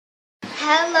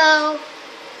Hello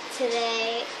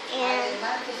today, and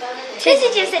this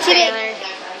is just a trailer.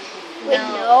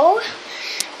 No.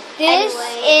 This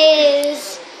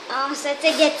is So to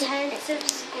get 10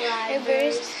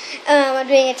 subscribers. I'm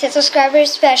doing a 10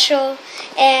 subscribers special,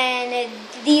 and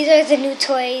these are the new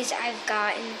toys I've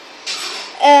gotten.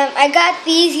 I got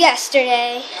these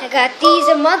yesterday. I got these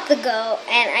a month ago,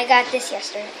 and I got this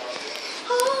yesterday.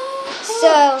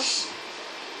 So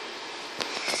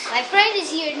My friend is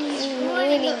here and he's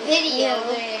ruining the video.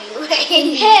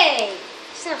 Hey,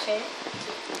 it's not fair.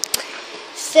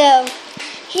 So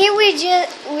here we're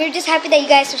just happy that you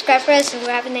guys subscribe for us, and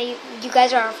we're happy that you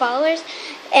guys are our followers.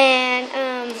 And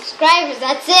Subscribers,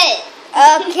 that's it.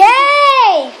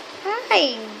 Okay.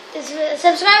 Hi.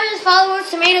 Subscribers, followers,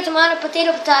 tomato, tomato,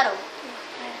 potato, potato.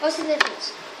 What's the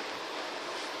difference?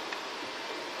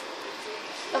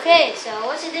 Okay, so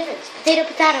what's the difference? Potato,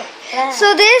 potato. Yeah.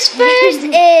 So this first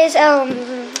is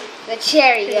The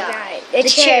cherry guy. the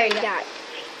cherry guy.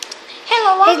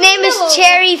 Hello, His name is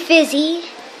Cherry Fizzy.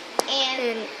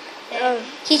 And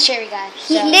He's cherry guy.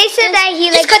 They said that he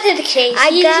just like cut to the chase.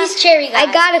 he's cherry guy.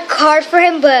 I got a card for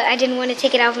him, but I didn't want to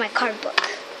take it out of my card book.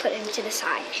 Put it to the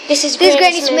side. This is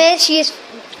Granny Smith. She is,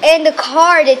 in the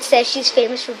card it says she's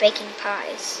famous for baking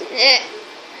pies.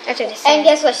 That's what it says. And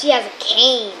guess what? She has a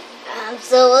cane. I'm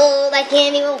so old, I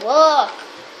can't even walk.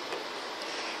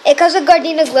 It comes with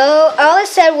Gardena Glow. All it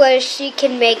said was she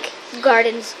can make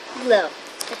gardens glow.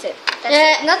 That's it.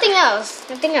 Nothing else.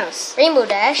 Nothing else. Rainbow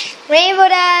Dash. Rainbow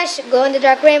Dash, glow in the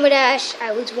dark Rainbow Dash. I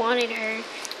always wanted her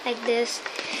like this.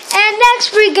 And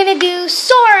next we're gonna do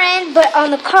Soren, but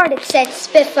on the card it said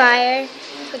Spitfire.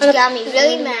 Which got me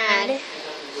really mad.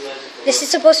 This is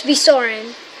supposed to be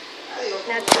Soren.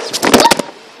 Not this one.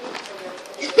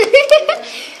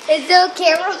 Is the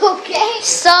camera okay?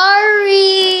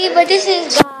 Sorry, but this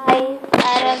is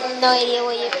I have no idea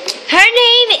what you. her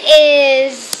name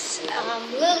is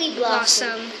Lily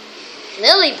Blossom. Blossom.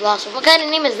 Lily Blossom. What kind of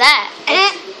name is that?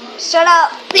 Shut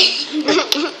up.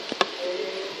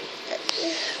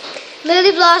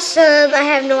 Lily Blossom. I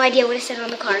have no idea what it said on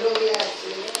the card.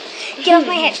 Get off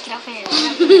my head. Get off my head.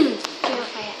 Get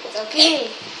off my head. Okay.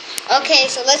 Okay,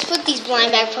 so let's put these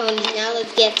blind bag ponies. Now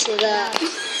let's get to the.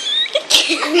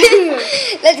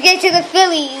 Let's get to the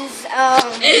Phillies.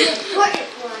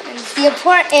 The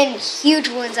important huge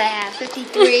ones I have,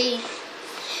 53.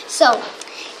 So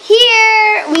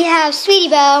here we have Sweetie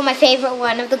Belle, my favorite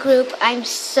one of the group. I'm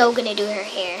so gonna do her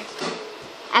hair.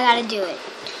 I gotta do it.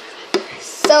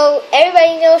 So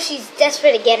everybody knows she's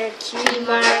desperate to get her cutie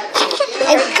mark,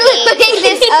 including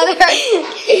this other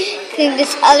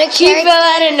She character. fell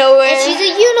out of nowhere. And she's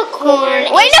a unicorn.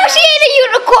 Wait, no, she ain't a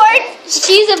unicorn.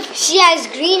 She has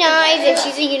green eyes and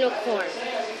she's a unicorn.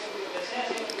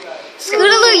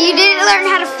 Scootaloo, you didn't learn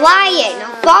how to fly yet.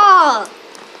 Now fall.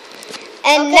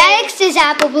 And next is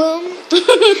Apple Bloom.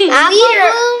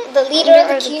 The leader of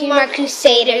the Cutie Mark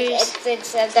Crusaders.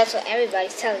 That's what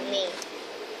everybody's telling me.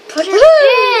 Put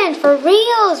her in for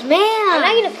reals, man. I'm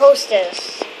not gonna post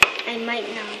this. I might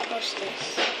not post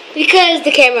this. Because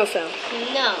the camera fell.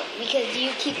 No, because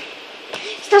you keep.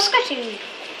 Stop scratching me.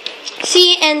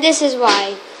 See, and this is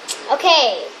why.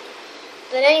 Okay.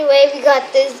 But anyway, we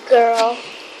got this girl.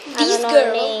 I don't know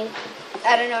her name.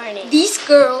 I don't know her name. This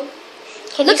girl.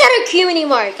 Look at her cutie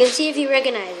mark and see if you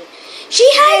recognize it. She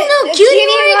has no cutie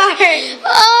mark.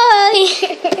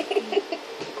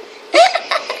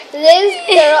 This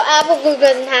girl, Apple Bloom,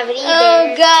 doesn't have it either.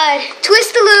 Oh God.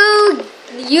 Twistaloo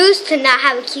used to not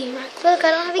have a cutie mark. Look,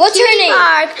 I don't have a What's her cutie name?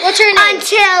 mark. What's her name?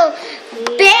 Until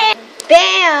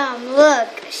bam, look,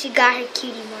 she got her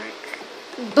cutie mark.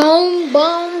 Boom,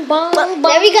 boom, boom, boom.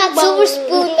 Then we got Silver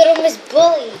Spoon, Little Miss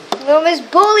Bully. Little Miss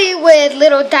Bully with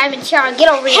little Diamond Charm. Get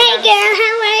over here. Hey girl,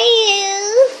 how are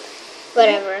you?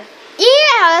 Whatever. Yeah,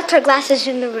 I left her glasses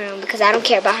in the room because I don't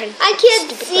care about her. I can't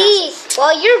stupid see. glasses.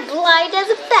 Well, you're blind as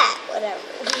a bat. Whatever.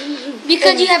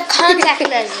 Because you have contact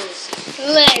lenses.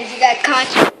 You got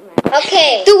contact.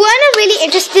 Okay. The one I'm really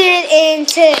interested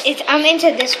I'm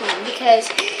into this one because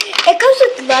it comes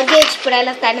with luggage, but I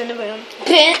left that in the room.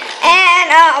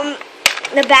 And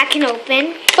the back can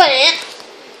open,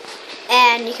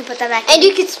 and you can put that back. And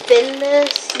you can spin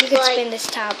this. You can spin this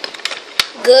top.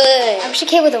 Good. I wish it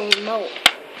came with a remote.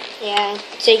 Yeah,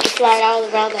 so you can fly it all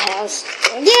around the house.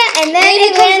 Yeah, and then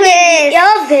it comes with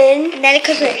oven. And then it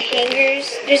comes with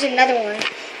hangers. There's another one.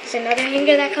 There's another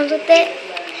hanger that comes with it.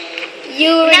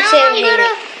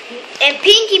 And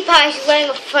Pinkie Pie, she's wearing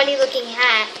a funny looking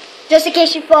hat. Just in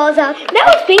case she falls out. That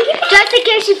was Pinkie Pie? Just in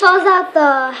case she falls out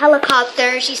the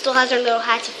helicopter, she still has her little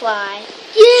hat to fly.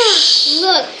 Yeah.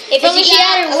 Look, if only she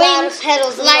had her a lot wings of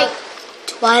petals like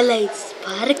Twilight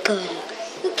Sparkle.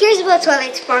 cares about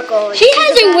Twilight Sparkle? She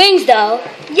has her wings though.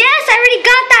 Yes, I already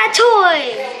got that toy.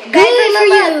 Good for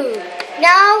you.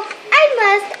 Now I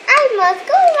must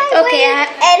go my way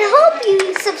and hope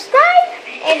you subscribe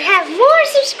and have more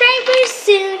subscribers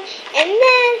soon. And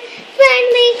then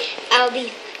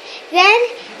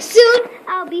soon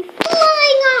I'll be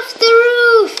flying off the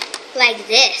roof like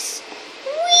this.